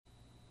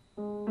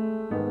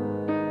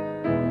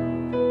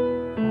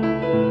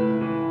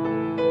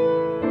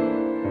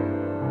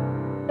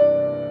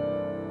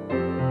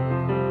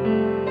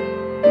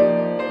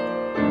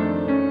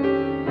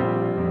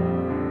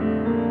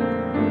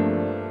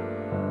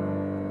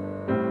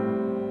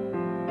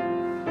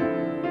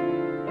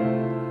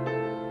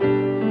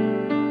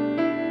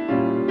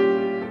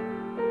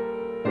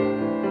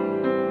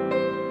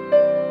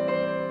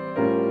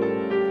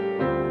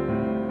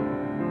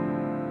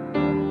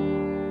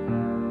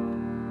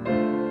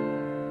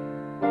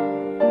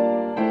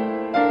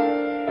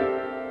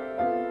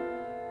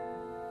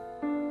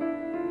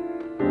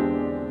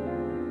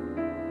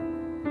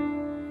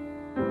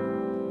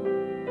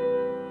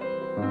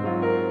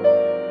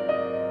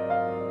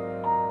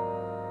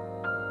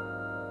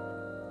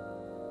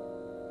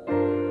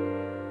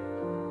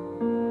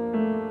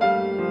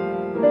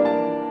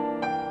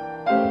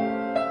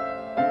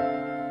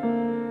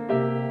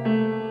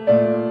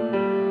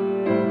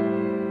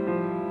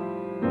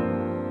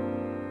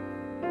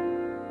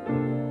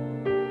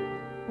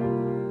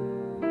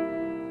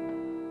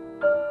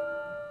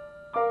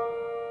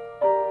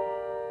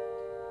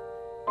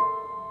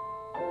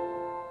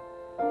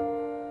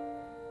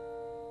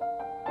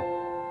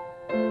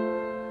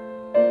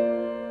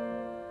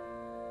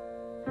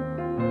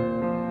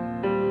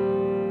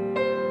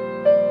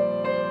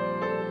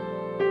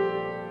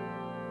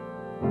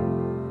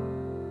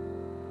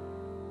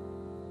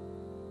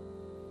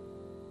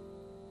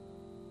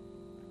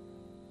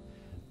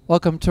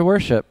Welcome to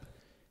worship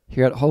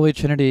here at Holy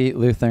Trinity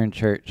Lutheran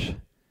Church.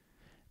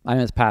 My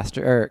name is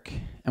Pastor Eric,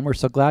 and we're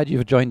so glad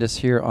you've joined us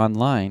here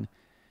online.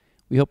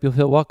 We hope you'll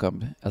feel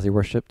welcomed as we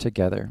worship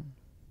together.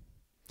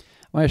 I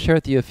want to share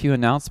with you a few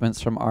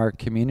announcements from our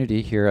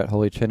community here at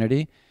Holy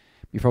Trinity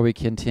before we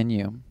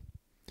continue.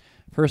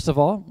 First of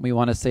all, we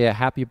want to say a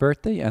happy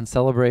birthday and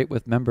celebrate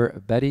with member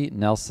Betty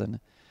Nelson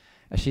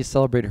as she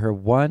celebrated her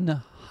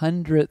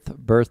 100th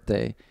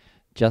birthday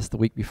just the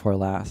week before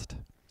last.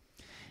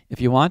 If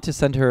you want to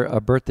send her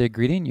a birthday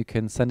greeting, you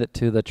can send it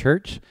to the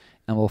church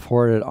and we'll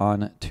forward it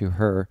on to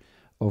her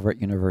over at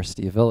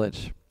University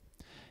Village.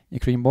 You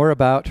can read more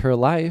about her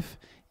life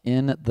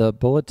in the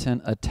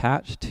bulletin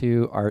attached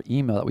to our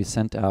email that we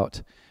sent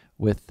out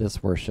with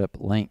this worship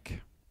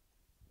link.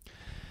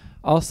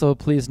 Also,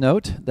 please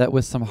note that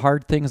with some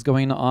hard things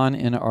going on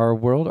in our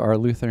world, our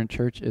Lutheran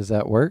Church is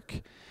at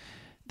work.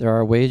 There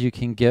are ways you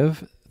can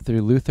give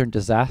through Lutheran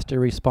Disaster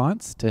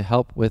Response to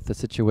help with the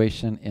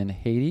situation in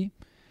Haiti.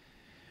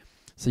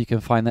 So you can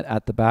find that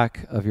at the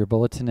back of your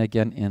bulletin,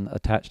 again,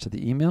 attached to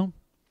the email.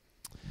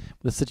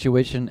 With the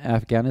situation in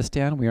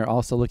Afghanistan, we are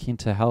also looking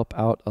to help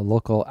out a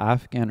local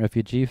Afghan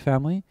refugee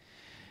family.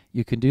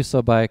 You can do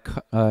so by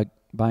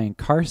buying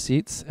car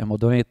seats, and we'll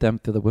donate them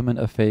to the Women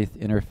of Faith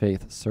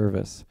Interfaith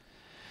Service.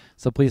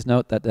 So please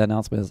note that the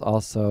announcement is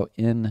also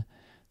in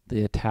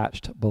the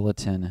attached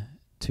bulletin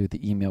to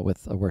the email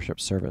with a worship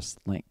service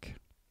link.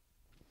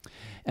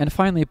 And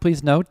finally,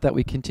 please note that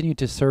we continue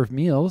to serve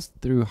meals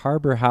through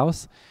Harbor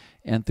House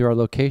and through our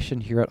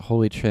location here at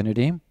Holy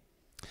Trinity.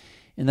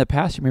 In the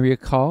past, you may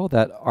recall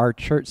that our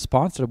church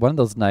sponsored one of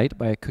those nights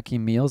by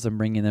cooking meals and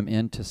bringing them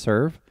in to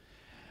serve.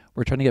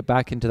 We're trying to get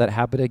back into that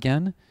habit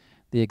again.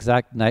 The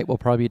exact night will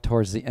probably be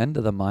towards the end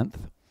of the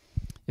month.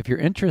 If you're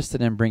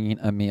interested in bringing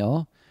a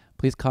meal,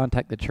 please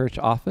contact the church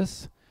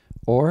office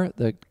or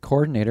the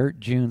coordinator,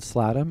 June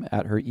Slattom,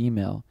 at her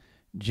email,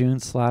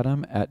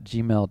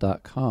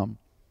 juneslattom@gmail.com.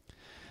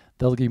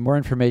 They'll give you more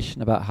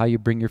information about how you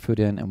bring your food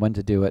in and when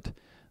to do it,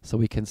 so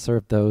we can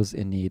serve those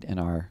in need in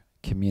our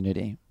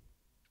community.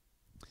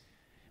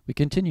 We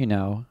continue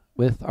now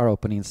with our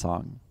opening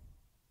song.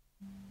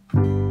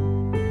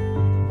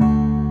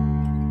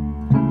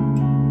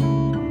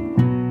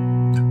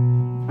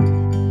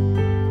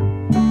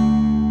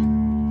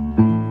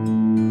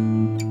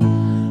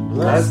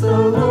 Bless the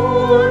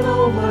Lord,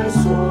 O my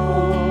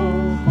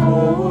soul,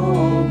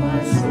 O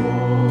my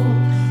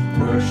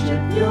soul,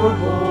 worship your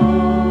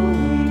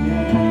holy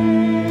name.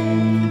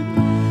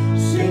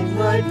 Sing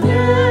like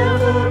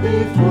never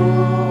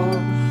before,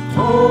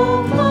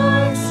 O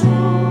my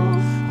soul,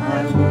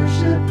 I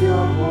worship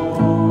your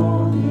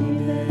holy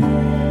name.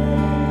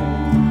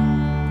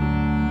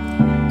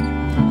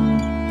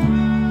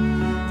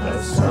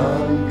 The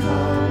sun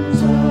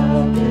comes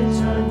up, it's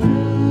a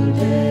new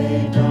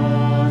day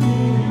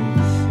dawning.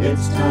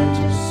 It's time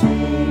to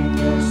sing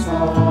your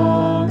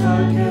song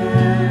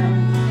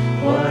again.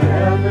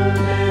 Whatever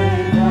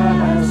may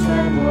pass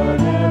and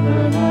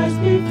whatever lies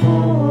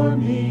before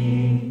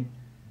me,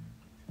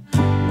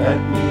 let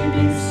me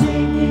be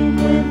singing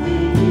when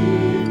the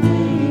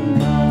evening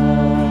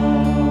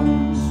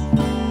comes.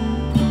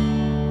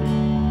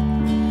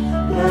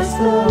 Bless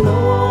the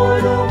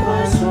Lord, O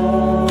my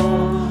soul,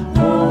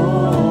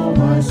 O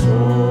my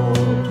soul,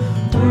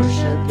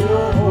 worship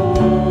your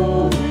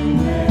holy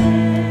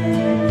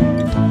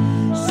name.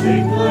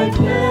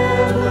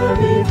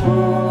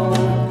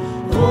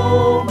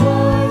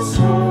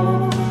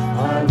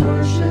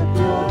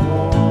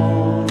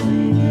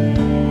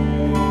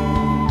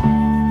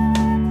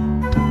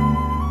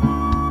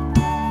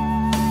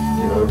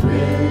 You're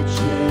rich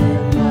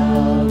in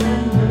love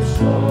and you're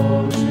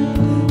slow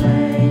to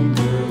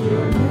anger.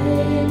 Your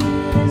name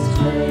is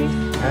great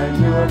and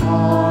your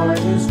heart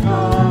is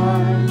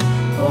kind.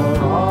 For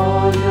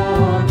all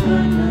your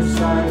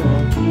goodness I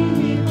will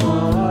keep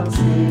on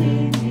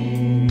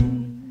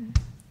singing.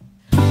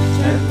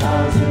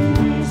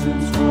 10,000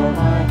 reasons for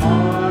my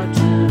heart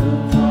to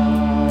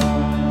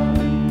find.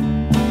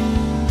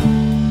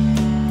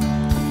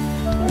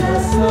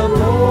 Bless the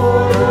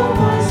Lord, oh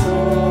my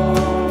soul,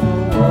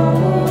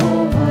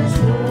 oh my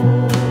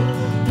soul.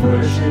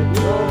 Worship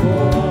your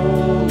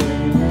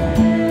holy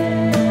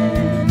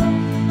name.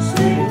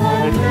 Sing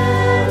like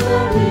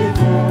never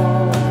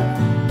before,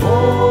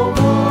 oh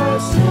my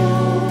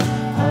soul.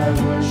 I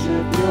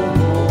worship your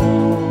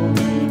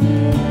holy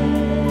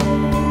name.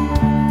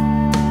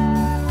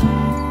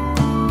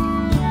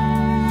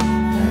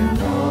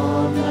 And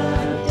on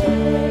that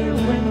day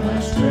when my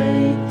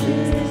strength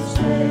is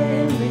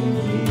failing,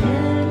 the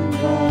end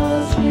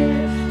draws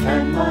near,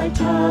 and my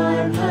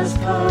time has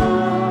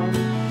come.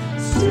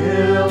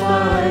 Still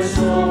my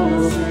soul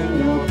will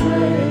sing your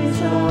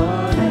praise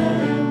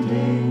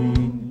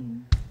unending.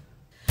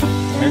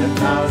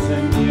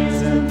 10,000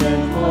 years and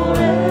then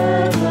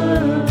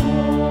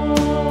forevermore.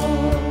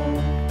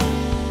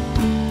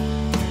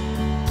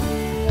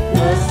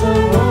 Bless the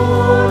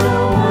Lord,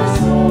 oh my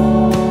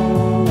soul,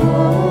 oh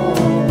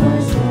my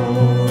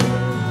soul.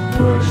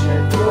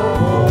 Worship your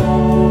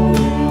holy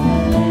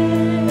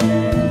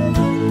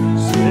name.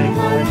 Sing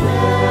like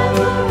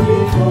never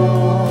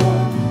before,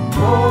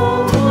 oh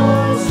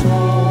my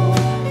soul.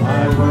 I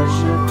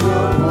worship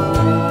your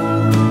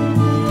holy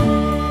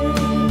name.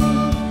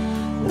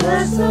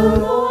 Bless the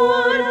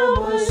Lord,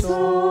 oh my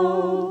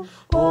soul,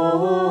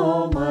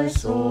 oh my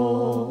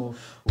soul.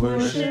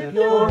 Worship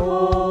your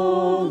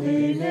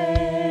holy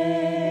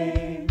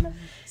name.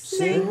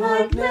 Sing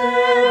like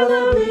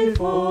never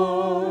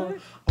before,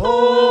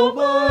 oh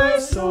my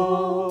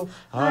soul.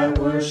 I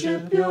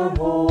worship your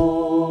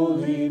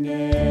holy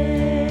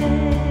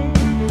name.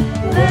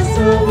 Bless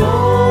the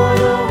Lord,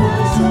 oh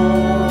my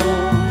soul,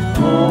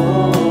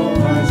 oh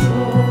my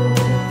soul.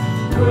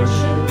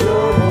 Worship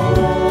your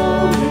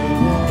holy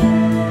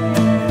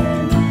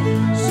name.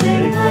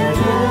 Sing like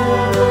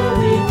never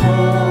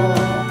before,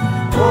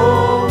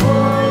 oh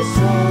my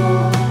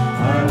soul.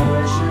 I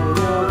worship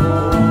your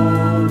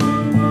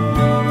holy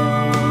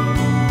name.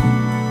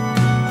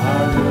 I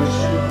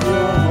worship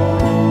your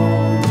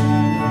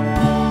holy name.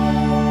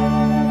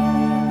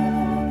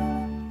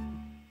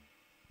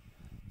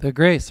 The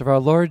grace of our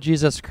Lord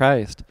Jesus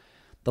Christ,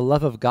 the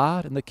love of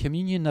God, and the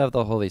communion of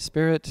the Holy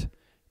Spirit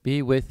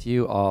be with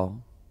you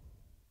all.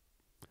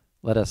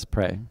 Let us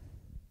pray.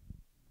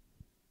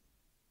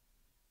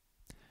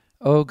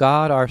 O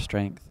God, our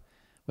strength,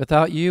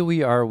 without you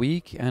we are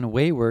weak and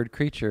wayward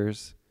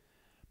creatures.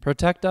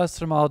 Protect us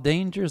from all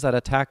dangers that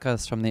attack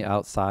us from the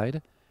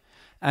outside,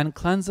 and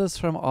cleanse us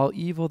from all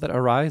evil that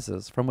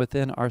arises from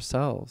within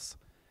ourselves,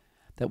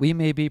 that we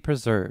may be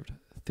preserved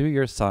through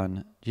your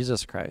Son,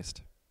 Jesus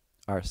Christ,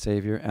 our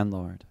Savior and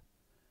Lord.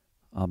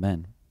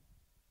 Amen.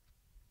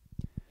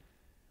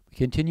 We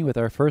continue with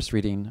our first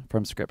reading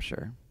from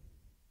Scripture.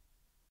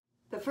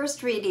 The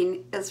first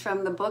reading is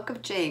from the book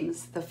of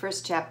James, the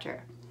first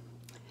chapter.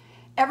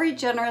 Every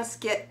generous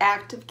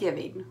act of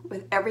giving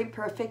with every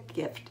perfect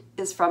gift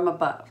is from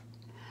above,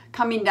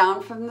 coming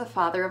down from the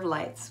Father of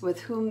lights,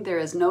 with whom there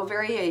is no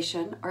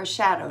variation or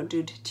shadow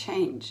due to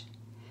change.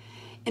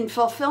 In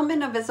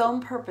fulfillment of his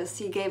own purpose,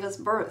 he gave us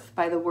birth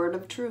by the word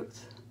of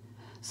truth,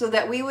 so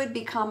that we would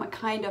become a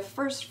kind of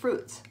first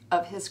fruits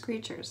of his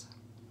creatures.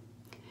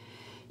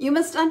 You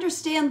must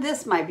understand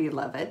this, my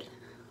beloved.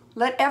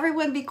 Let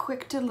everyone be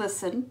quick to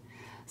listen,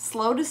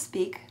 slow to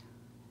speak,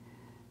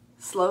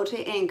 slow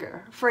to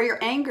anger, for your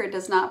anger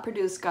does not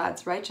produce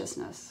God's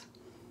righteousness.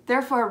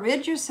 Therefore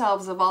rid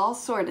yourselves of all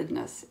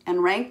sordidness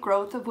and rank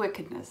growth of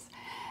wickedness,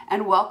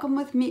 and welcome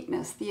with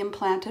meekness the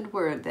implanted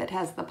word that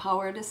has the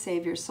power to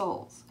save your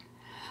souls.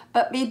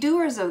 But be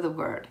doers of the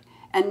word,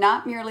 and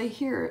not merely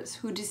hearers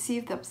who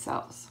deceive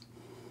themselves.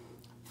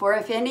 For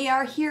if any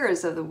are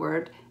hearers of the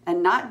word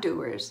and not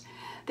doers,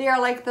 they are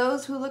like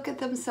those who look at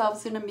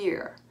themselves in a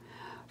mirror.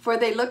 For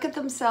they look at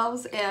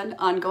themselves and,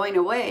 on going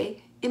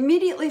away,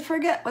 immediately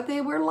forget what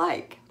they were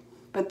like.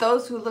 But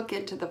those who look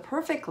into the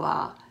perfect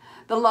law,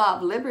 the law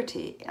of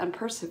liberty, and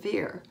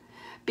persevere,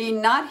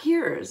 being not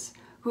hearers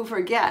who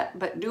forget,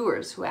 but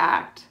doers who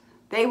act,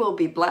 they will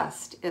be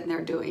blessed in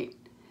their doing.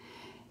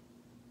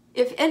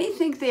 If any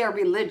think they are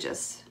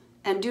religious,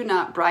 and do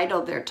not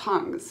bridle their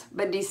tongues,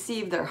 but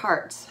deceive their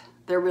hearts,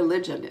 their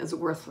religion is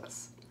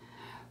worthless.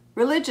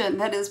 Religion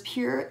that is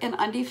pure and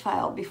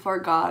undefiled before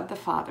God the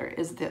Father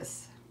is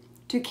this: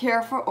 to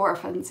care for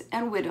orphans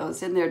and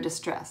widows in their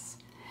distress,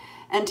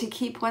 and to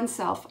keep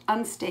oneself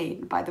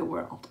unstained by the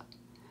world.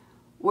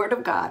 Word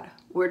of God,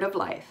 word of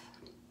life.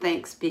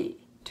 Thanks be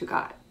to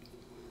God.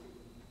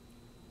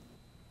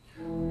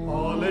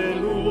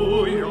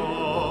 Alleluia,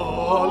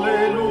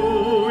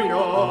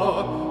 alleluia,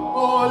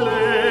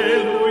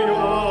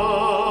 alleluia,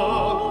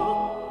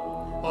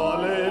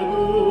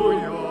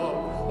 alleluia,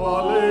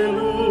 alleluia.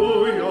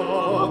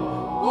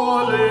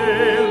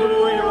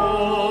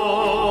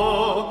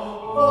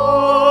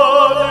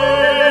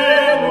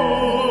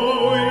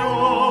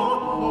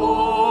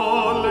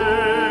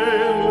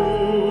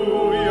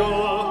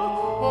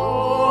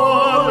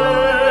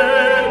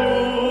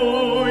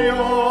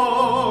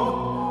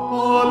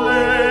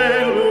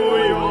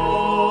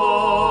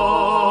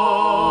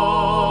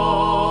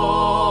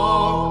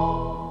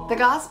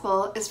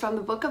 is from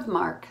the book of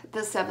Mark, the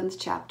 7th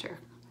chapter.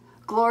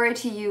 Glory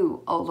to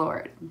you, O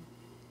Lord.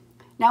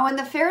 Now when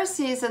the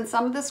Pharisees and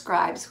some of the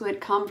scribes who had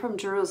come from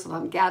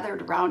Jerusalem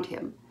gathered around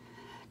him,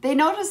 they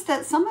noticed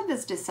that some of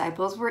his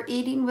disciples were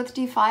eating with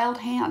defiled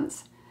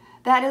hands,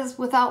 that is,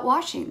 without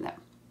washing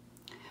them.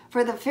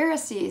 For the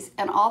Pharisees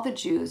and all the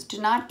Jews do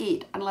not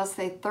eat unless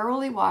they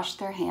thoroughly wash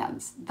their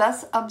hands,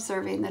 thus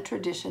observing the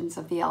traditions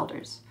of the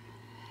elders.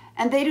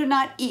 And they do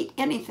not eat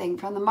anything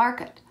from the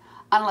market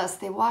unless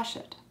they wash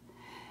it.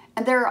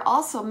 And there are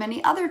also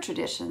many other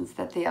traditions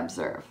that they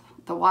observe,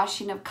 the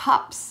washing of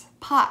cups,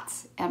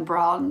 pots, and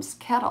bronze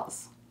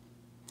kettles.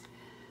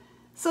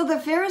 So the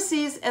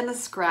Pharisees and the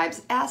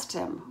scribes asked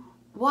him,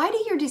 "Why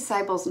do your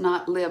disciples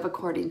not live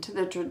according to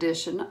the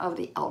tradition of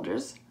the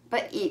elders,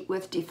 but eat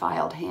with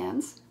defiled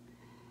hands?"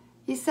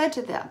 He said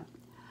to them,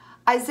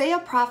 "Isaiah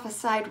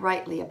prophesied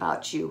rightly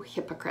about you,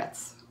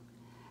 hypocrites.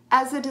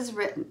 As it is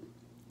written,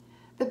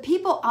 'The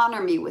people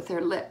honor me with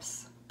their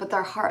lips, but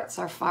their hearts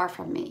are far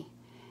from me.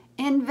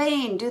 In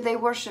vain do they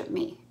worship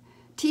me,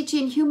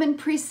 teaching human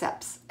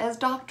precepts as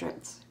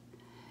doctrines.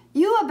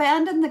 You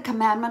abandon the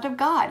commandment of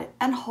God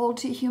and hold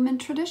to human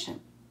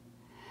tradition.'"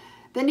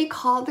 Then he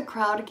called the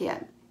crowd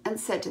again and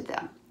said to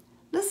them,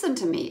 "Listen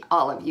to me,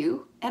 all of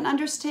you, and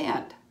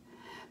understand.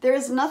 There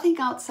is nothing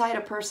outside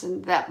a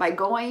person that by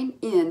going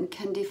in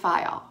can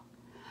defile,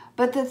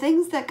 but the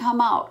things that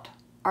come out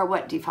are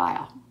what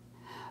defile.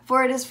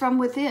 For it is from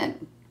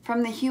within,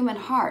 from the human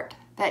heart,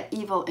 that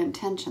evil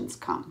intentions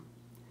come: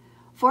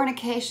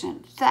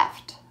 fornication,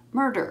 theft,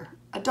 murder,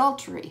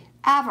 adultery,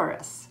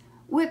 avarice,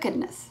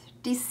 wickedness,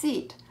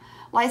 deceit,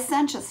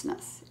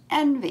 licentiousness,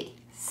 envy,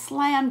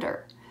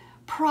 slander,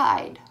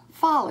 pride,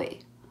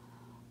 folly.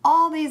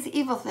 All these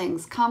evil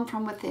things come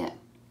from within,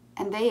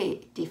 and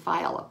they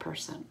defile a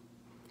person."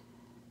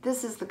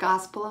 This is the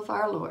gospel of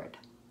our Lord.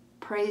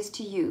 Praise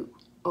to you,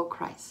 O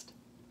Christ.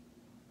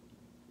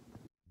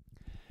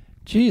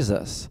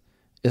 Jesus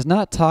is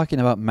not talking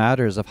about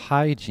matters of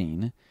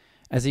hygiene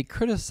as he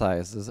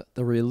criticizes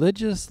the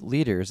religious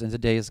leaders in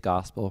today's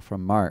gospel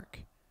from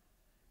Mark.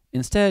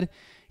 Instead,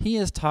 he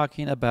is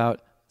talking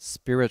about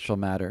spiritual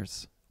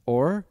matters,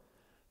 or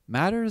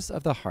matters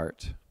of the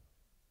heart.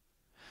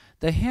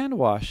 The hand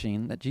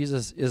washing that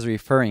Jesus is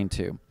referring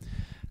to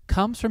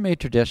comes from a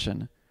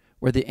tradition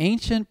where the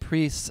ancient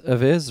priests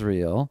of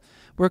Israel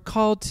were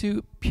called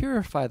to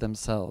purify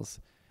themselves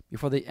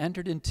before they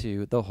entered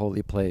into the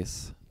holy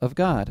place of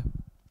God.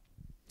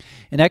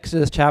 In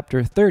Exodus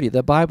chapter 30,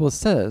 the Bible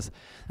says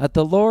that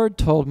the Lord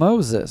told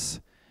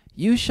Moses,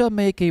 "You shall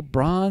make a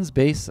bronze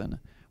basin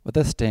with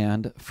a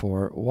stand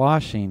for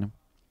washing.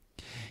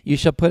 You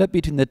shall put it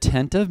between the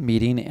tent of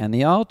meeting and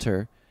the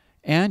altar,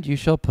 and you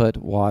shall put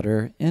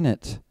water in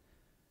it.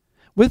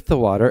 With the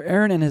water,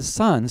 Aaron and his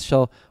sons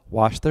shall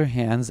wash their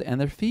hands and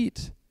their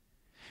feet.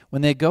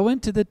 When they go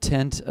into the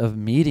tent of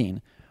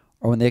meeting,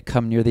 or when they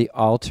come near the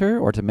altar,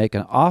 or to make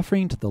an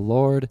offering to the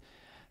Lord,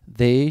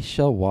 they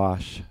shall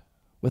wash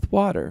with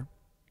water."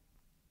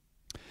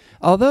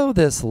 Although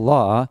this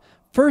law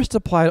first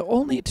applied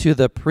only to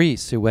the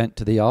priests who went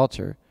to the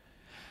altar,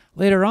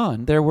 later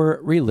on there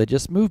were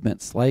religious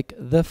movements like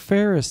the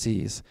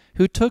Pharisees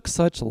who took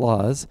such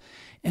laws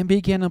and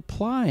began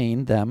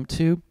applying them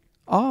to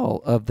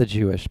all of the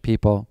Jewish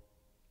people.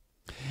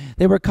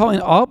 They were calling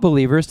all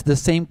believers to the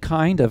same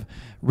kind of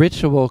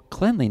ritual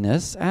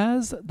cleanliness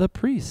as the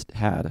priest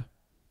had.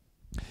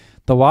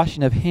 The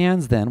washing of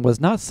hands then was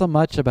not so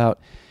much about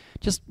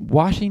just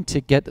washing to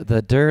get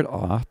the dirt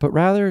off, but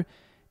rather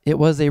it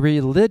was a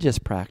religious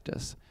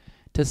practice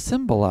to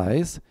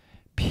symbolize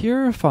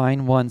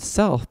purifying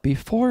oneself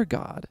before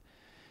God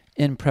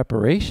in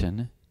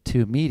preparation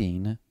to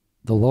meeting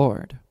the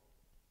Lord.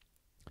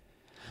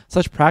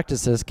 Such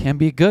practices can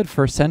be good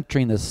for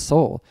centering the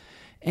soul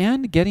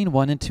and getting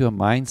one into a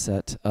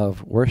mindset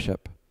of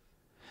worship.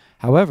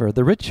 However,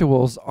 the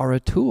rituals are a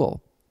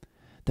tool.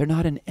 They're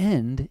not an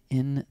end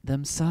in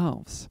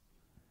themselves.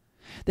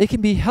 They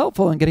can be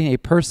helpful in getting a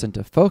person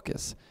to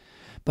focus,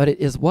 but it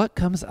is what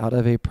comes out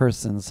of a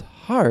person's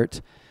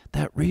heart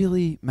that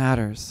really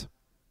matters.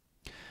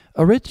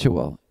 A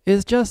ritual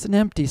is just an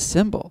empty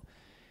symbol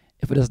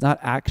if it does not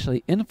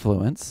actually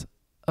influence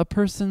a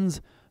person's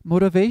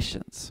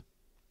motivations.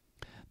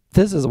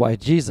 This is why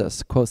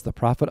Jesus quotes the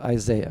prophet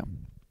Isaiah,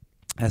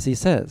 as he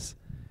says,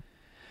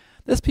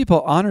 "This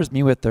people honors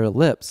me with their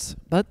lips,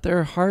 but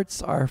their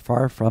hearts are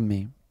far from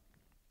me."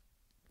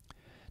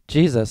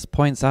 Jesus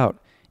points out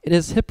it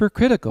is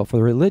hypocritical for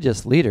the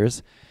religious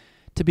leaders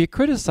to be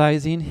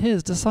criticizing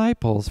his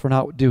disciples for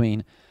not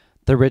doing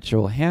the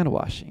ritual hand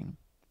washing,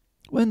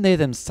 when they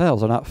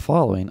themselves are not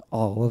following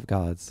all of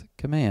God's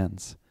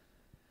commands.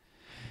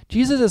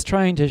 Jesus is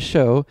trying to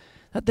show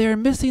that they are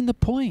missing the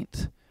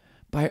point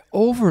by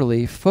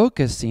overly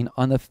focusing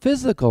on the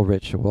physical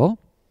ritual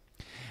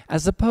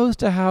as opposed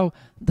to how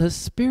the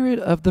spirit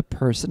of the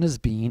person is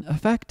being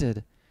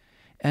affected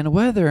and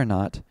whether or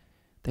not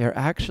they are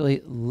actually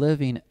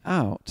living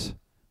out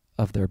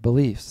of their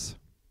beliefs.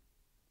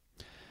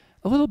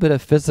 A little bit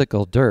of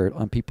physical dirt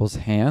on people's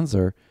hands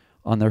or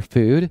on their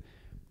food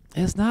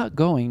is not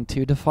going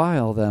to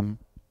defile them.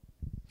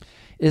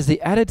 It is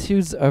the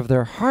attitudes of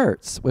their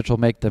hearts which will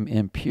make them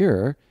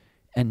impure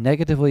and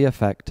negatively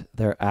affect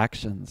their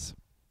actions.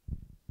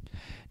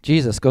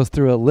 Jesus goes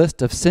through a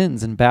list of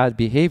sins and bad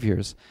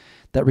behaviors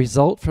that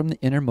result from the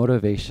inner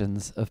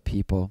motivations of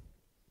people.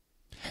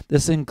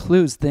 This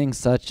includes things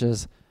such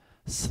as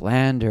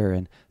slander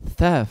and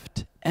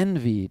theft,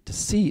 envy,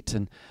 deceit,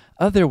 and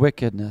other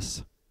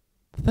wickedness,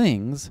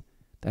 things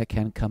that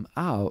can come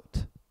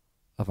out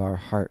of our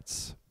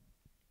hearts.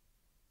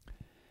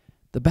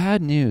 The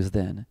bad news,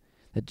 then,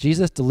 that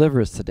Jesus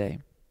delivers today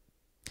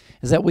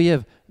is that we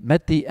have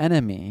met the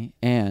enemy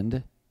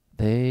and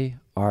they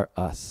are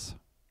us.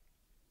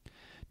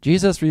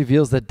 Jesus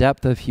reveals the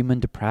depth of human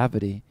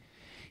depravity.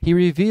 He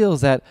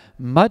reveals that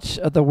much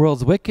of the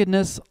world's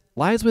wickedness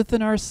lies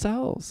within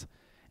ourselves,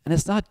 and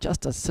it's not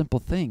just a simple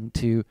thing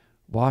to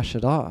wash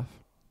it off.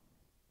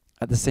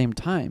 At the same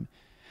time,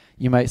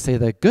 you might say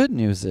the good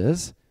news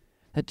is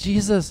that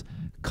Jesus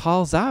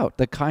calls out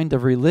the kind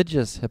of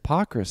religious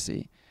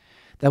hypocrisy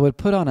that would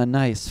put on a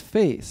nice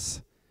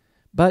face,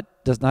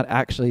 but does not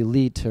actually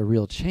lead to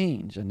real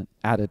change in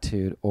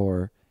attitude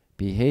or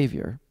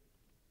behavior.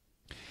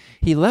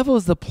 He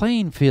levels the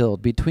playing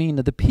field between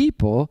the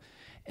people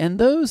and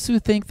those who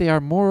think they are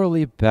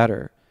morally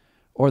better,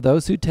 or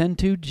those who tend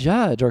to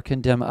judge or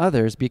condemn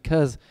others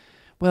because,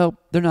 well,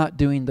 they're not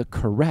doing the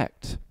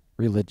correct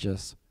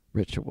religious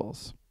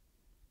rituals.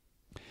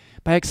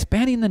 By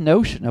expanding the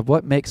notion of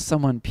what makes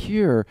someone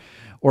pure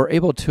or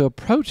able to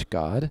approach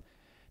God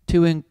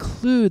to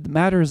include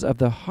matters of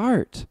the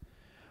heart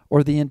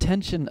or the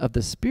intention of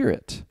the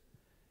Spirit,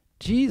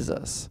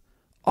 Jesus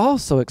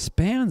also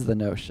expands the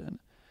notion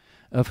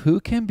of who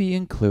can be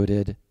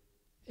included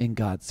in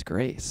God's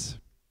grace.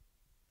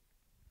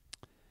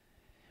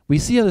 We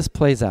see how this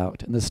plays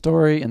out in the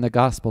story in the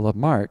Gospel of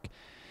Mark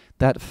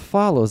that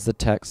follows the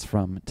text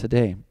from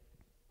today.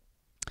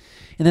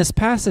 In this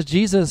passage,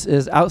 Jesus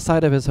is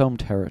outside of his home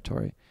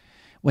territory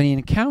when he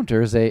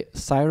encounters a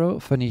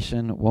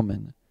Syrophoenician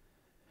woman.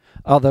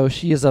 Although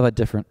she is of a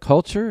different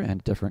culture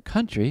and different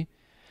country,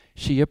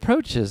 she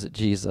approaches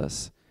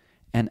Jesus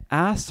and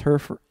asks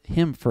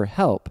him for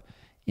help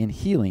in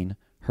healing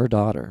her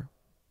daughter.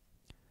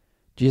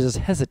 Jesus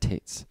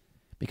hesitates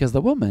because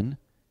the woman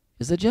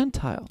is a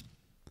Gentile.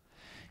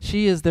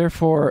 She is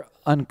therefore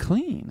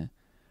unclean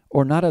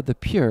or not of the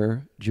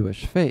pure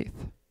Jewish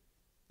faith.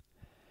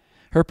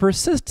 Her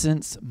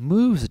persistence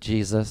moves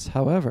Jesus,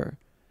 however,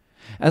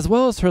 as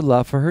well as her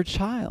love for her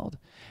child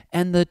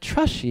and the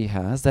trust she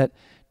has that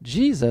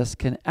Jesus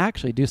can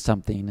actually do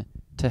something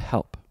to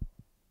help.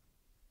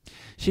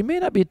 She may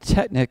not be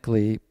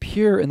technically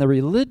pure in the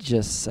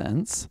religious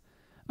sense,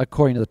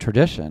 according to the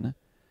tradition,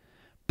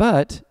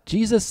 but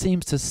Jesus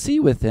seems to see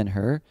within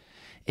her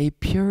a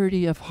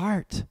purity of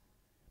heart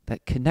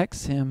that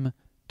connects him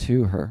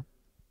to her.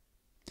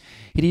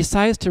 He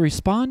decides to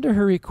respond to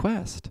her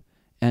request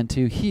and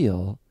to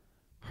heal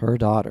her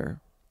daughter.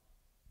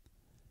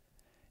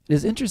 It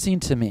is interesting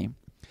to me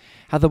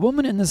how the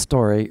woman in the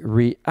story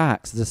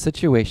reacts to the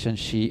situation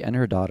she and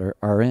her daughter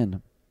are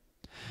in.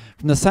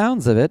 From the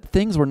sounds of it,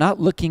 things were not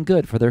looking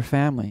good for their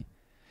family.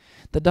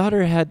 The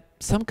daughter had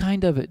some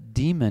kind of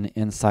demon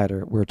inside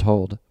her, we're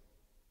told.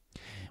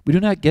 We do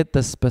not get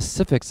the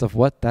specifics of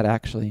what that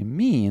actually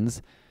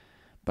means,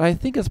 but I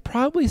think it's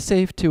probably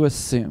safe to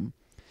assume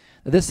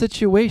that this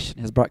situation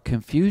has brought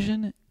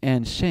confusion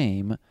and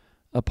shame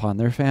upon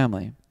their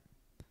family.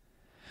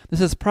 This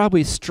has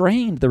probably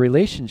strained the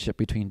relationship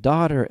between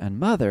daughter and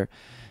mother,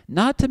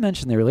 not to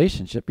mention the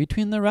relationship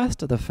between the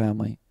rest of the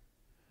family,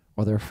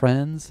 or their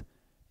friends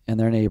and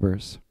their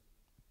neighbors.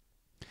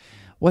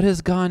 What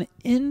has gone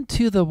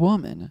into the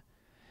woman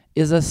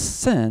is a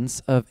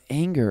sense of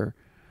anger,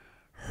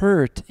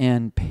 hurt,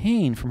 and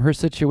pain from her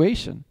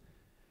situation,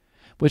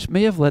 which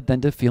may have led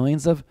then to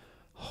feelings of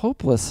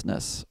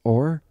hopelessness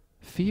or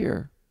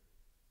fear.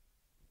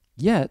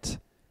 Yet,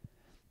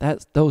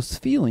 those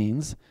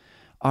feelings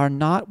are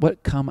not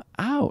what come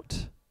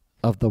out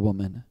of the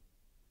woman.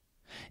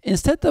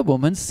 Instead, the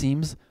woman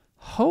seems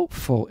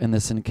hopeful in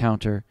this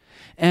encounter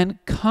and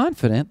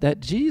confident that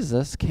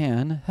Jesus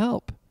can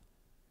help.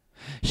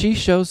 She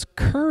shows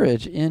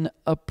courage in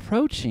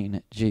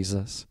approaching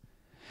Jesus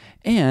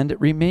and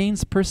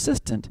remains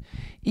persistent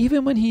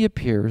even when he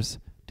appears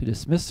to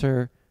dismiss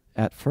her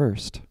at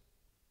first.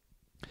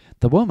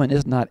 The woman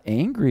is not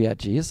angry at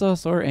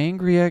Jesus or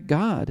angry at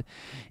God.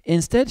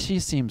 Instead, she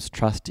seems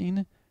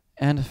trusting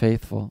and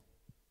faithful.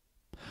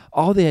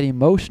 All that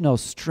emotional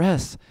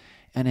stress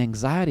and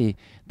anxiety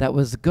that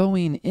was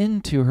going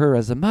into her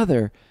as a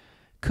mother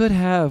could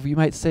have, you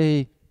might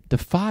say,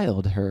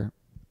 defiled her.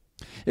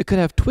 It could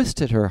have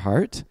twisted her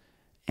heart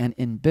and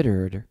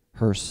embittered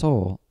her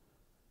soul.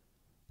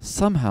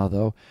 Somehow,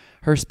 though,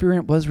 her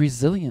spirit was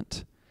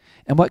resilient,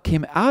 and what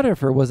came out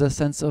of her was a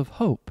sense of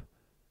hope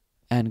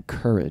and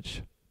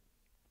courage.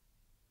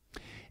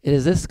 It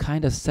is this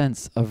kind of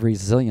sense of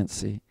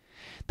resiliency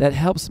that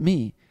helps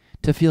me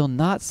to feel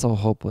not so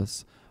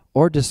hopeless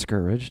or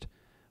discouraged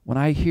when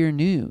I hear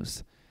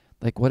news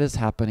like what is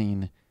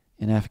happening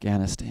in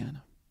Afghanistan.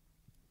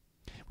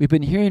 We've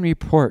been hearing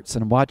reports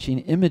and watching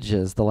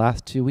images the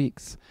last 2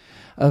 weeks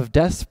of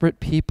desperate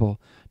people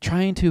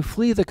trying to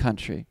flee the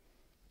country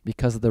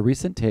because of the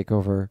recent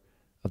takeover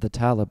of the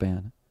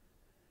Taliban.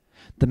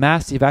 The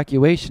mass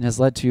evacuation has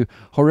led to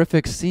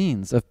horrific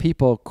scenes of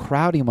people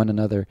crowding one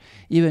another,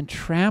 even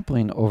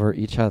trampling over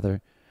each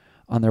other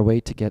on their way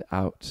to get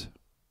out.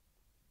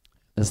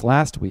 This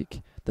last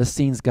week, the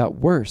scenes got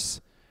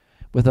worse,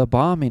 with a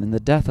bombing and the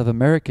death of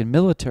American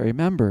military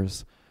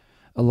members,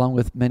 along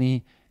with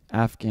many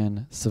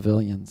Afghan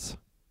civilians.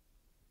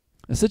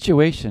 The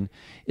situation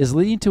is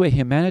leading to a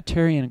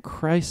humanitarian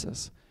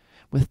crisis,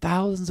 with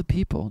thousands of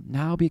people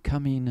now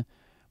becoming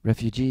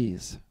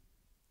refugees.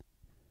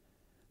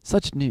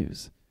 Such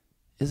news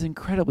is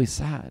incredibly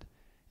sad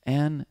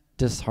and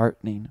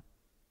disheartening.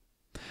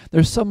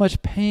 There's so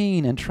much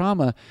pain and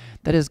trauma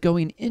that is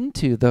going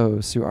into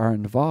those who are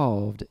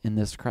involved in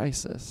this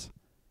crisis.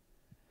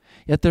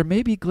 Yet there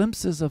may be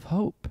glimpses of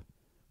hope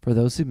for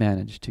those who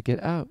manage to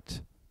get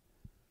out.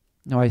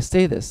 Now, I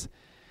say this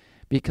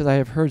because I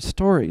have heard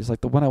stories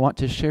like the one I want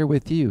to share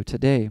with you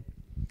today.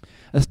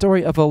 A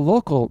story of a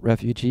local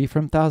refugee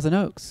from Thousand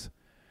Oaks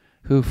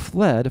who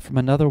fled from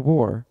another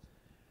war,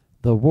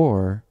 the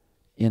war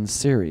in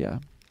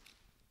Syria.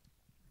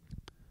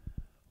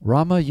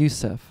 Rama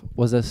Youssef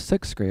was a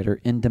sixth grader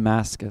in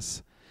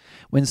Damascus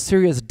when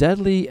Syria's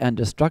deadly and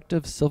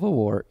destructive civil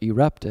war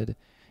erupted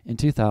in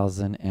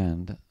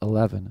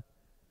 2011.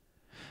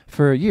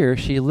 For a year,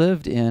 she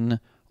lived in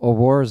a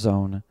war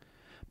zone,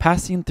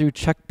 passing through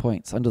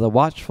checkpoints under the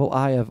watchful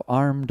eye of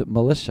armed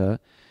militia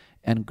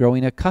and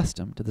growing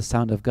accustomed to the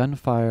sound of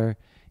gunfire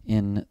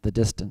in the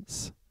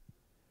distance.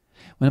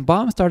 When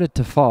bombs started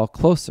to fall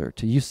closer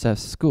to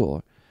Youssef's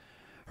school,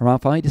 her mom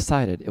finally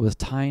decided it was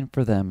time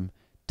for them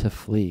to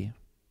flee.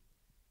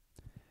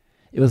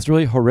 It was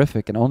really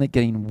horrific and only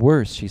getting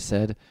worse, she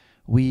said.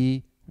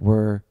 We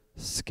were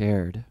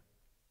scared.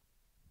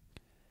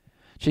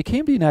 She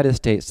came to the United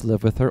States to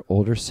live with her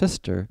older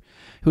sister,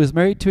 who was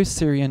married to a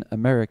Syrian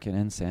American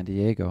in San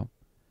Diego.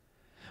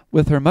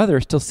 With her mother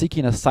still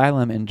seeking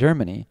asylum in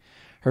Germany,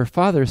 her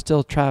father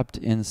still trapped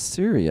in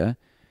Syria,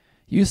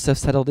 Youssef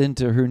settled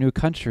into her new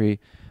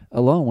country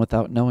alone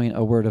without knowing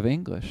a word of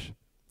English,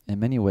 in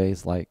many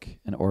ways like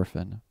an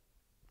orphan.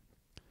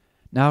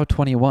 Now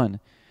 21,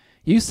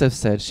 Youssef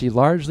said she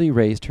largely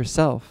raised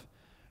herself,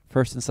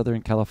 first in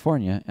Southern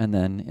California and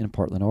then in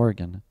Portland,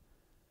 Oregon.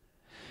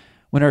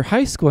 When her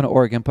high school in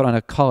Oregon put on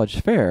a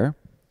college fair,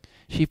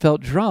 she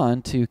felt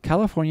drawn to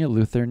California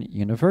Lutheran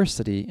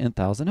University in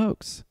Thousand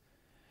Oaks.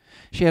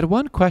 She had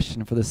one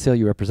question for the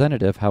CLU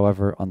representative,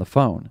 however, on the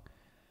phone.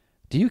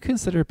 Do you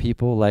consider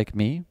people like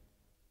me?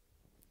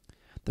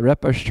 The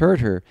rep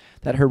assured her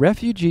that her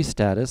refugee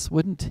status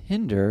wouldn't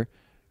hinder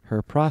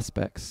her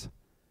prospects.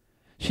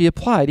 She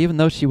applied even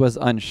though she was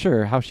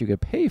unsure how she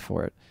could pay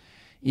for it,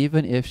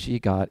 even if she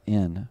got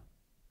in.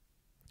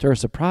 To her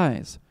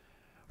surprise,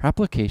 her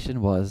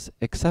application was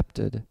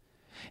accepted,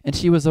 and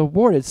she was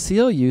awarded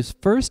CLU's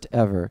first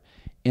ever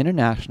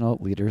International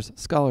Leaders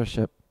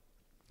Scholarship,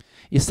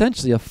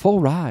 essentially a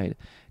full ride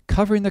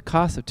covering the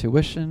cost of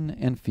tuition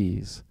and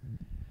fees.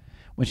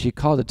 When she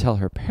called to tell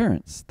her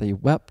parents, they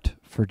wept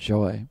for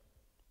joy.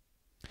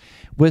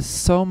 With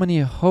so many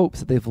hopes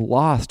that they've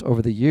lost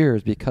over the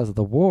years because of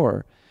the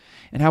war,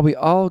 and how we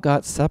all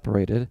got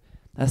separated,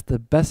 that's the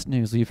best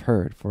news we've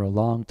heard for a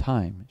long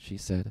time, she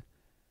said.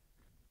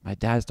 My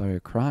dad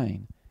started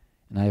crying,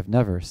 and I have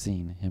never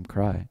seen him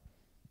cry.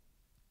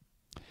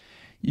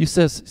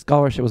 Youssef's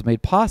scholarship was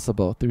made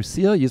possible through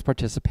CLU's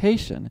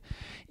participation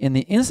in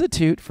the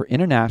Institute for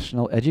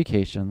International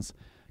Education's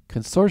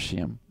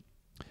Consortium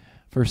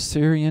for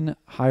Syrian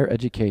Higher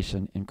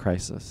Education in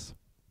Crisis.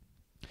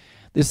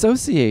 The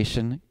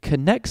association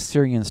connects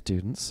Syrian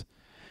students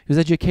whose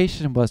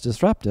education was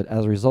disrupted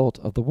as a result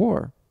of the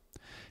war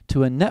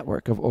to a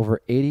network of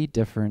over 80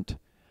 different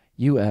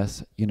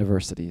U.S.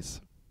 universities.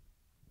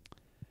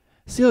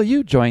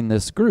 CLU joined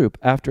this group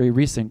after a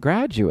recent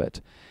graduate,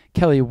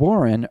 Kelly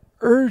Warren,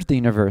 urged the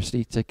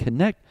university to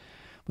connect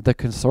with the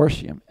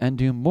consortium and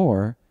do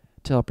more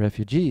to help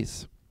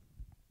refugees.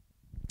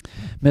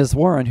 Ms.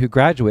 Warren, who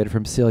graduated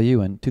from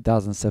CLU in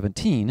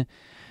 2017,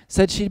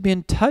 said she'd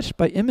been touched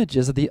by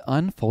images of the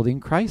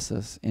unfolding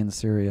crisis in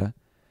Syria.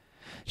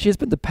 She has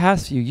spent the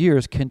past few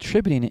years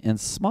contributing in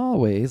small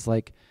ways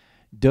like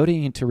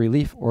donating to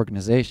relief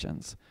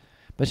organizations,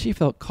 but she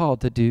felt called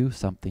to do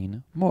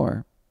something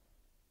more.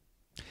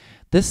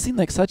 This seemed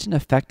like such an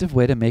effective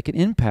way to make an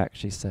impact,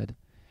 she said.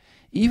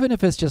 Even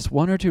if it's just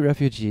one or two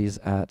refugees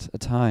at a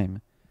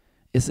time,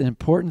 it's an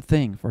important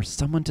thing for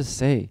someone to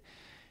say,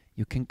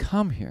 you can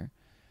come here,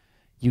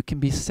 you can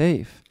be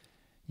safe,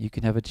 you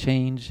can have a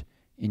change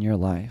in your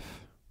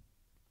life.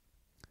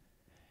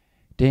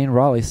 Dane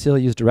Raleigh,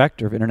 CLU's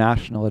Director of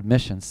International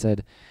Admissions,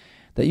 said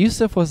that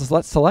Youssef was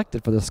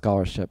selected for the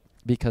scholarship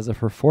because of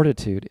her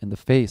fortitude in the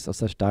face of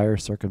such dire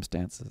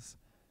circumstances.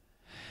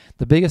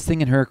 The biggest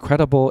thing in her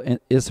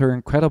is her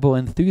incredible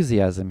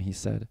enthusiasm, he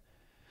said.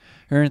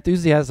 Her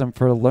enthusiasm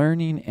for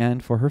learning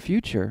and for her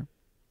future.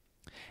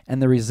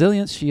 and the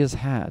resilience she has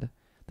had.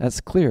 That's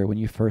clear when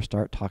you first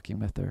start talking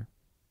with her.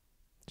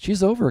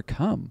 She's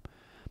overcome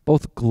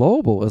both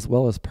global as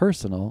well as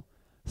personal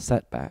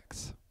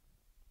setbacks.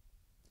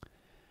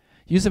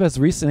 Yusuf has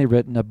recently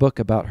written a book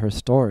about her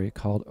story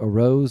called A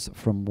Rose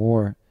from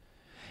War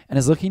and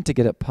is looking to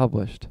get it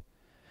published.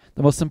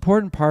 The most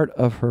important part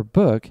of her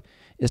book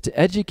is to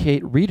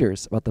educate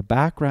readers about the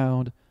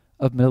background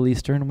of Middle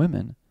Eastern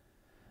women,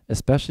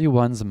 especially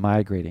ones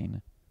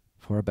migrating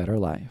for a better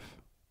life.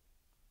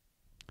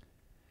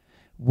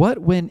 What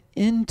went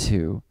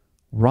into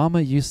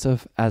Rama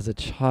Yusuf as a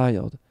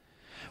child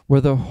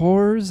were the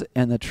horrors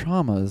and the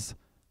traumas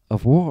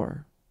of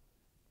war.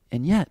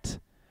 And yet,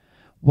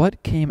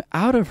 what came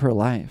out of her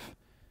life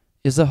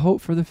is a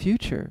hope for the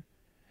future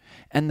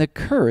and the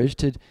courage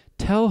to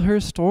tell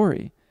her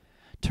story,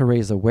 to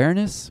raise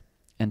awareness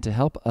and to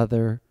help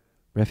other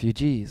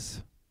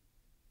refugees.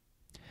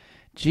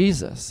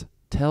 Jesus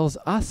tells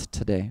us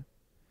today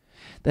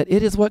that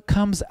it is what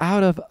comes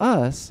out of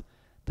us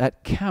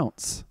that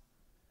counts.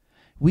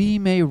 We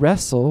may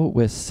wrestle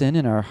with sin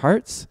in our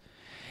hearts,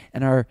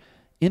 and our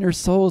inner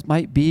souls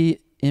might be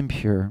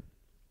impure.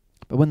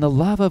 But when the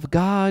love of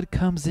God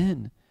comes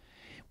in,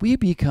 we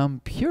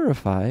become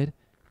purified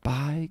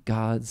by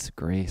God's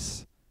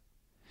grace.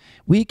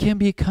 We can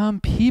become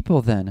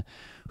people then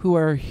who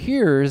are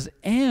hearers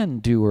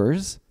and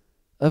doers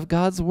of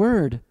God's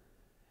word.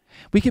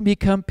 We can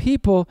become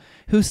people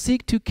who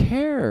seek to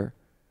care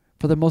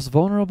for the most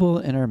vulnerable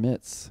in our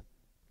midst,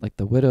 like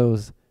the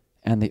widows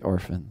and the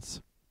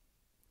orphans.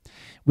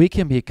 We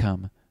can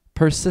become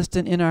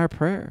persistent in our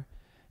prayer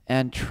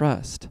and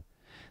trust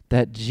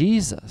that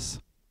Jesus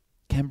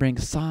can bring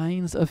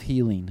signs of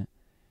healing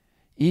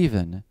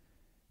even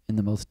in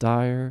the most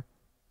dire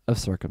of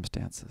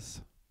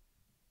circumstances.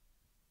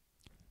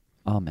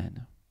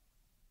 Amen.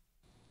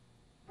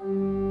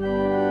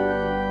 Let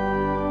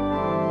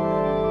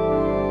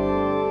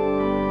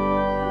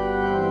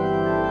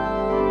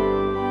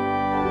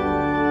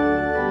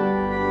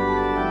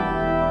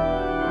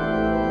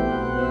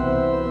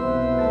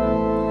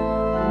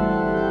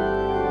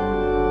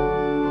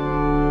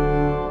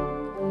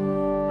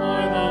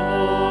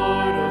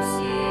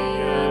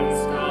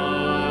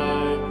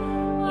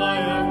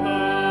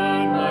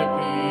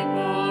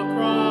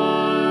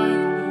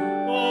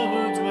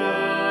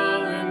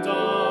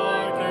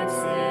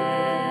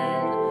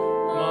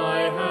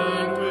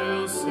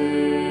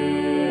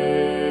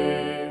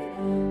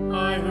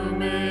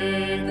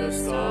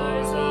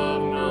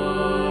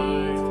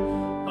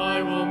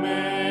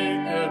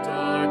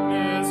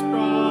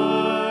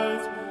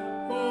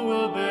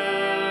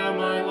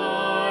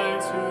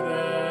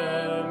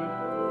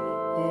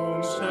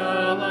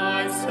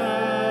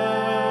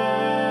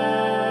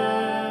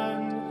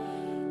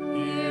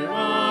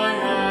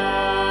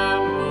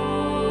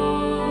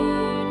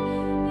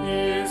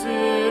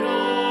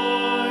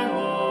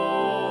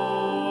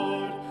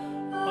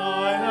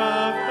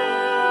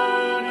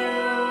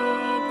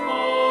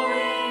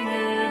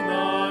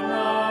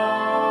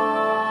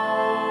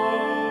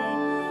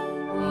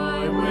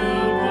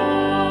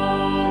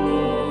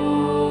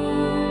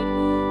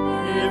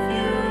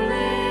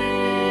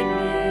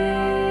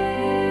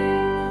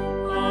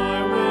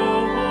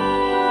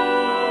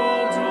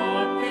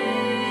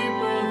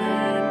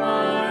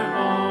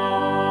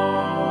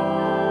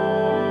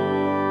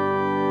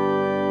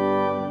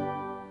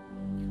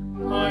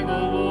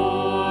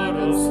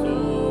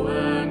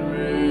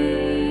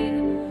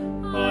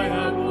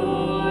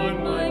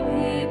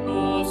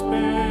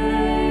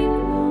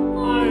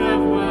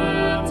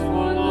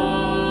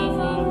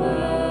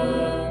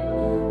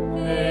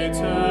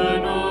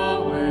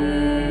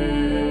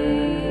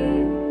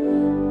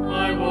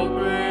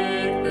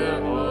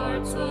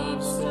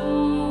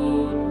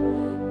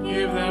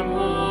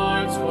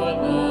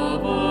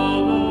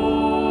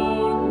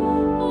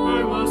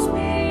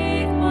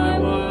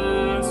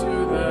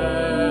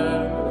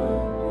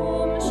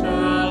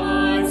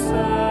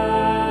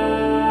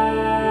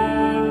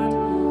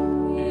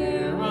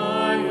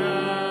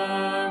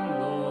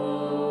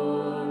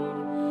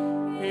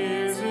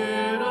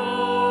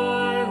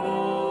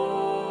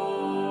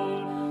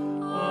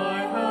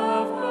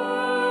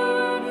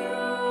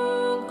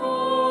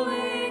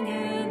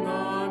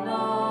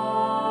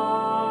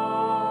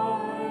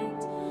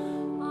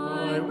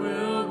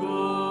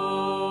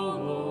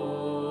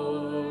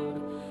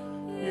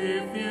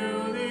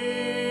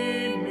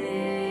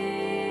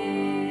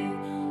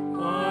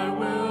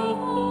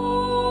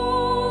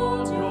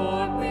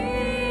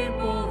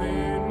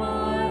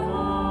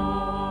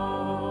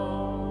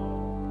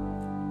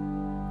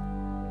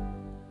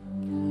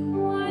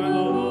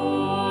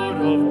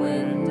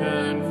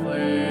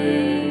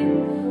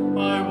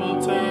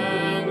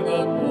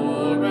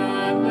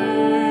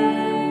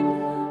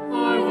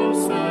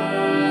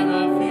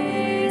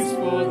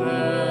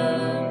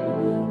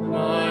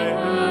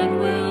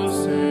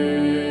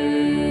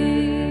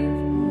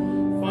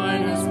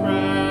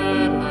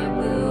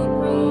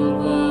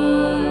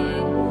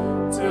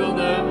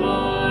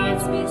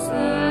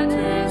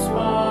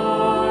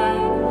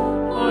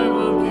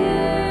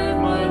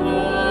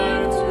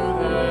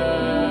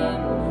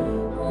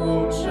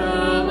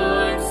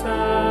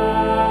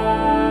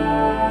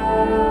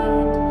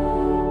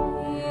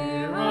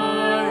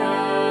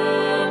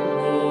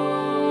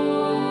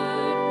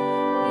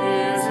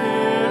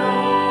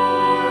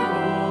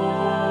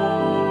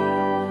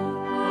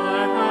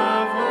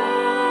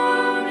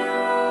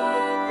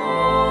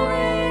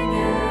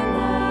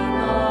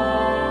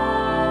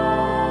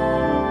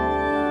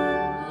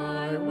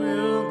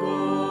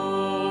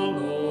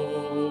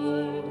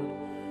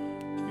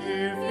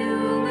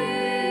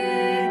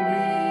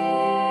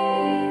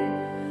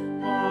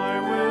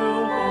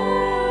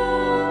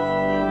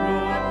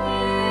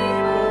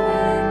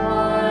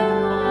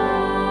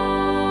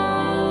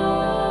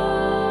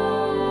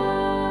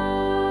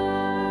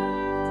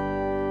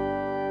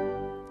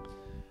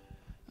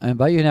I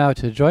invite you now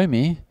to join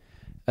me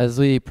as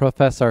we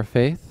profess our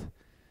faith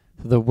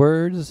through the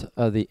words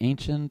of the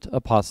ancient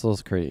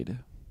Apostles' Creed.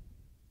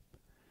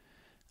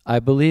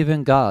 I believe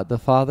in God, the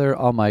Father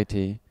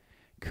Almighty,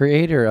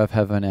 creator of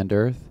heaven and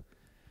earth.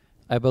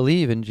 I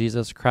believe in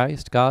Jesus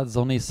Christ, God's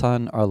only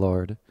Son, our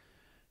Lord,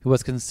 who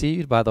was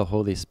conceived by the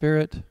Holy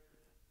Spirit,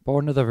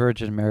 born of the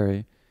Virgin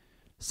Mary,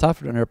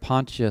 suffered under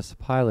Pontius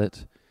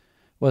Pilate,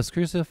 was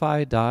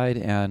crucified, died,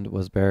 and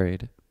was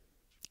buried.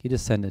 He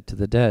descended to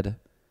the dead.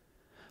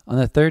 On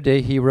the third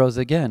day he rose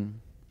again,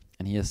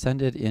 and he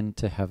ascended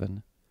into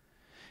heaven.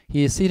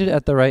 He is seated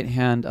at the right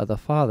hand of the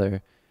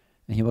Father,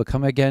 and he will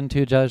come again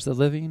to judge the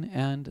living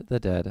and the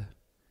dead.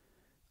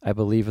 I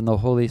believe in the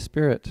Holy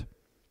Spirit,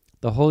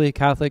 the Holy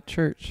Catholic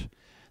Church,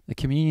 the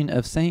communion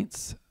of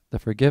saints, the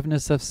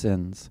forgiveness of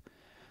sins,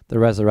 the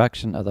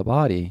resurrection of the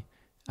body,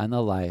 and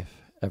the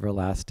life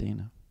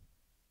everlasting.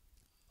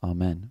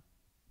 Amen.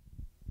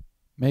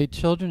 Made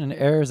children and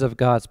heirs of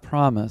God's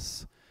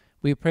promise,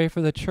 we pray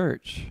for the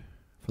Church,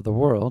 for the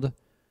world,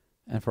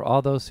 and for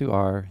all those who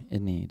are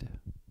in need.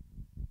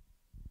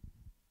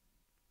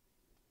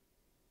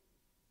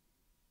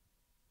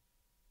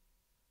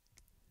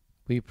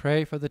 We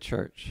pray for the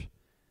Church,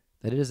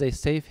 that it is a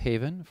safe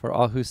haven for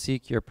all who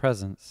seek your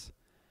presence.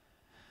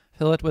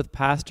 Fill it with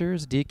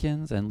pastors,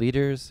 deacons, and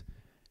leaders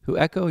who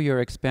echo your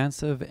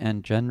expansive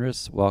and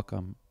generous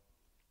welcome.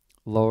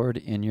 Lord,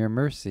 in your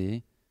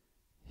mercy,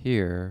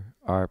 hear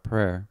our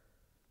prayer.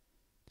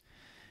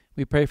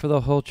 We pray for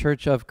the whole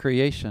Church of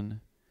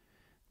creation,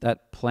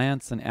 that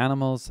plants and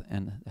animals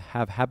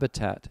have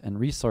habitat and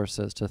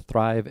resources to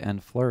thrive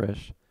and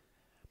flourish.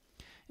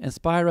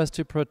 Inspire us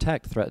to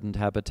protect threatened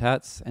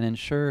habitats and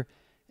ensure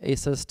a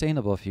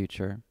sustainable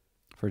future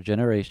for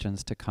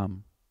generations to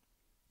come.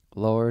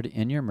 Lord,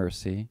 in your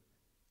mercy,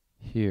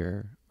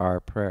 hear our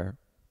prayer.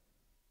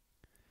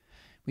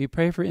 We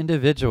pray for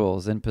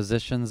individuals in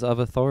positions of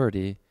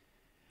authority.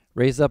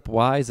 Raise up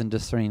wise and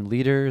discerning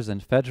leaders in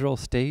federal,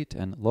 state,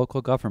 and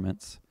local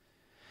governments,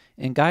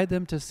 and guide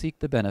them to seek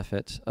the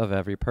benefit of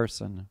every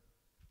person.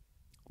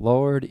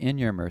 Lord, in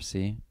your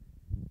mercy,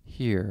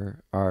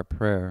 hear our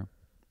prayer.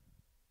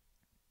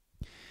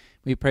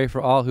 We pray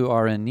for all who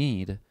are in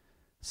need.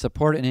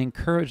 Support and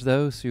encourage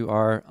those who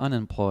are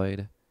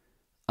unemployed,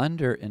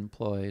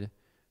 underemployed,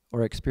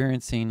 or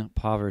experiencing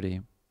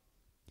poverty.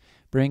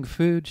 Bring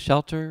food,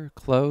 shelter,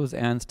 clothes,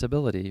 and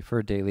stability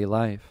for daily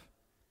life.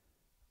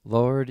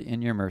 Lord,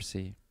 in your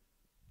mercy,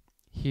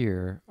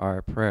 hear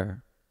our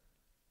prayer.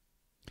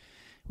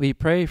 We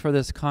pray for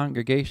this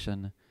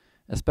congregation,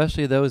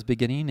 especially those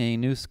beginning a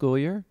new school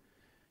year.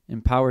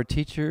 Empower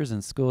teachers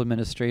and school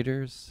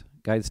administrators,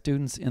 guide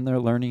students in their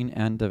learning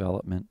and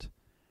development.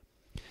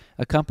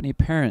 Accompany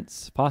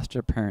parents,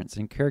 foster parents,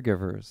 and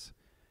caregivers.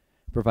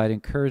 Provide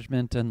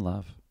encouragement and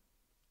love.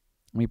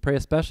 We pray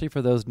especially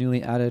for those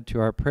newly added to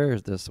our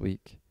prayers this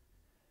week.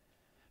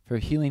 For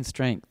healing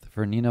strength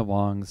for Nina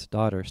Wong's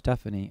daughter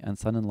Stephanie and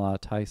son-in-law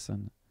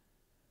Tyson.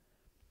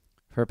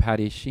 For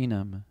Patty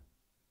Sheenham.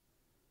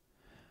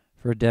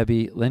 For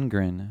Debbie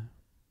Lindgren.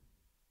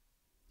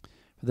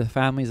 For the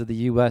families of the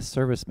U.S.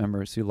 service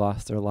members who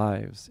lost their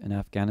lives in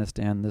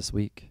Afghanistan this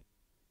week.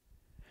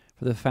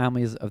 For the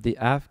families of the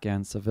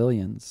Afghan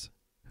civilians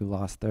who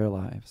lost their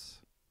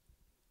lives.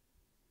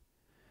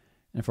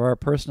 And for our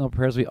personal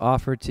prayers we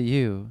offer to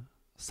you,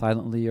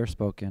 silently or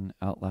spoken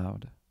out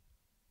loud.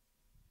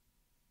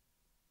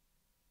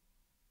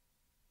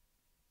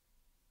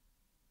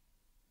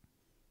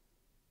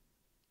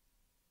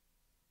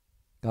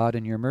 God,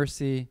 in your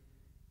mercy,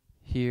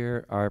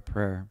 hear our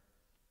prayer.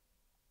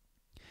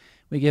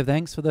 We give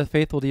thanks for the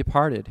faithful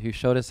departed who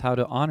showed us how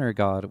to honor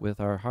God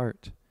with our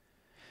heart.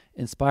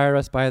 Inspire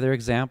us by their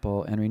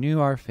example and renew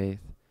our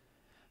faith,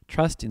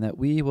 trusting that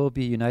we will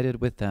be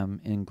united with them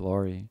in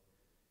glory.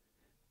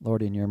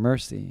 Lord, in your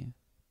mercy,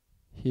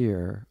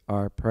 hear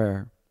our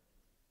prayer.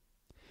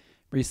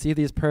 Receive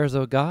these prayers,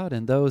 O God,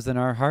 and those in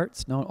our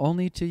hearts known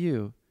only to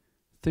you,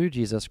 through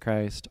Jesus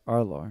Christ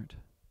our Lord.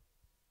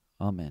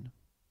 Amen.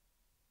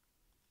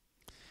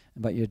 I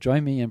invite you to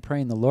join me in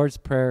praying the Lord's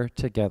Prayer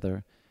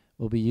together.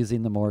 We'll be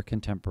using the more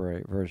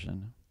contemporary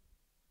version.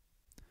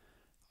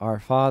 Our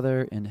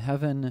Father in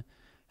heaven,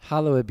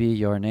 hallowed be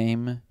your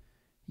name.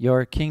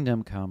 Your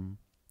kingdom come.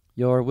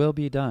 Your will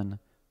be done,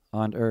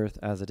 on earth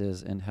as it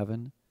is in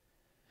heaven.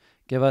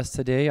 Give us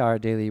today our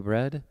daily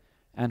bread,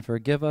 and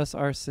forgive us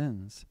our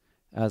sins,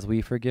 as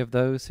we forgive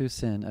those who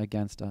sin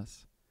against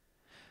us.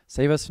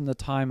 Save us from the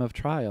time of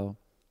trial,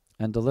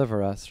 and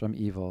deliver us from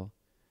evil.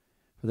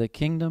 For the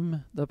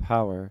kingdom, the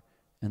power,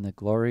 and the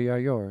glory are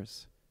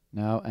yours,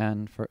 now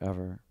and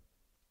forever.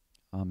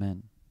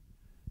 Amen.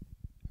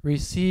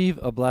 Receive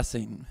a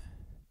blessing.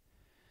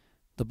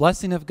 The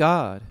blessing of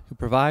God, who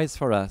provides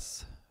for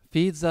us,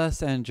 feeds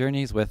us, and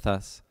journeys with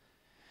us,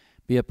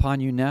 be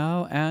upon you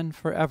now and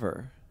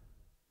forever.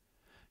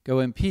 Go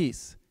in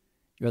peace.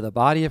 You are the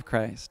body of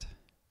Christ.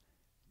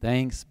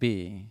 Thanks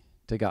be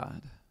to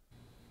God.